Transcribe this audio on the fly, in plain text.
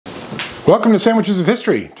Welcome to Sandwiches of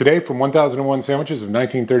History. Today from 1001 Sandwiches of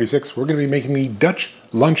 1936, we're going to be making the Dutch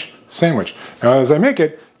lunch sandwich. Now as I make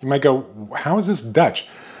it, you might go, how is this Dutch?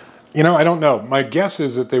 You know, I don't know. My guess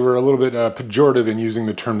is that they were a little bit pejorative in using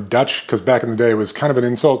the term Dutch, because back in the day it was kind of an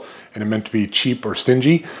insult and it meant to be cheap or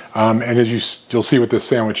stingy. And as you'll see with this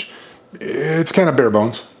sandwich, it's kind of bare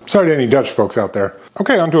bones. Sorry to any Dutch folks out there.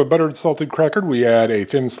 Okay, onto a buttered salted cracker, we add a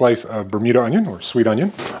thin slice of Bermuda onion, or sweet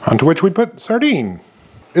onion, onto which we put sardine.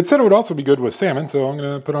 It said it would also be good with salmon, so I'm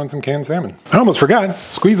going to put on some canned salmon. I almost forgot,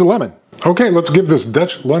 squeeze a lemon. Okay, let's give this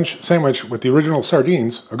Dutch lunch sandwich with the original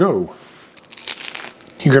sardines a go.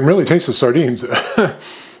 You can really taste the sardines,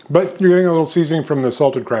 but you're getting a little seasoning from the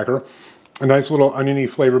salted cracker. A nice little oniony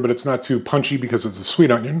flavor, but it's not too punchy because it's a sweet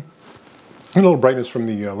onion. A little brightness from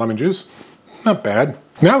the lemon juice. Not bad.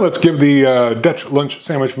 Now let's give the Dutch lunch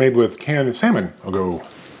sandwich made with canned salmon a go.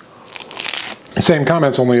 Same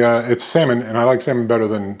comments, only it's salmon, and I like salmon better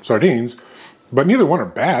than sardines, but neither one are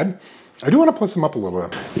bad. I do want to plus them up a little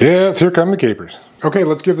bit. Yes, here come the capers. Okay,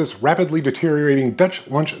 let's give this rapidly deteriorating Dutch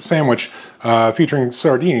lunch sandwich featuring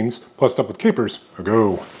sardines plussed up with capers a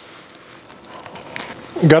go.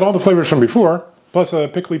 Got all the flavors from before, plus a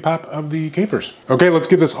pickly pop of the capers. Okay, let's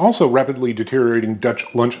give this also rapidly deteriorating Dutch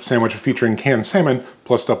lunch sandwich featuring canned salmon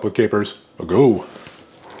plussed up with capers a go.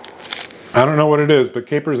 I don't know what it is, but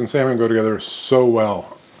capers and salmon go together so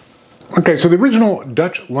well. Okay, so the original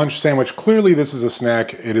Dutch lunch sandwich, clearly this is a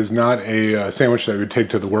snack. It is not a sandwich that you would take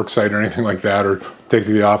to the work site or anything like that, or take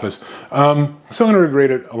to the office. So I'm going to rate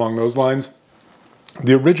it along those lines.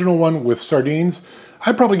 The original one with sardines,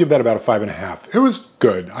 I'd probably give that about a 5.5. It was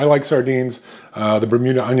good. I like sardines. The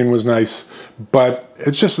Bermuda onion was nice, but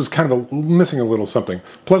it just was kind of missing a little something.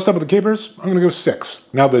 Plussed up with the capers, I'm going to go 6.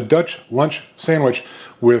 Now the Dutch lunch sandwich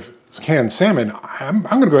with canned salmon, I'm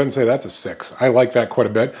going to go ahead and say that's a 6. I like that quite a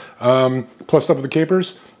bit. Plussed up with the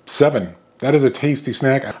capers, 7. That is a tasty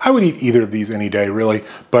snack. I would eat either of these any day, really.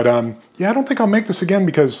 But yeah, I don't think I'll make this again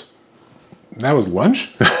because that was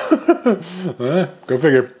lunch. Go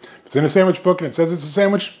figure. If it's in a sandwich book and it says it's a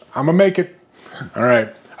sandwich, I'm going to make it. All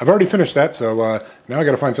right. I've already finished that, so now I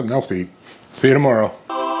got to find something else to eat. See you tomorrow.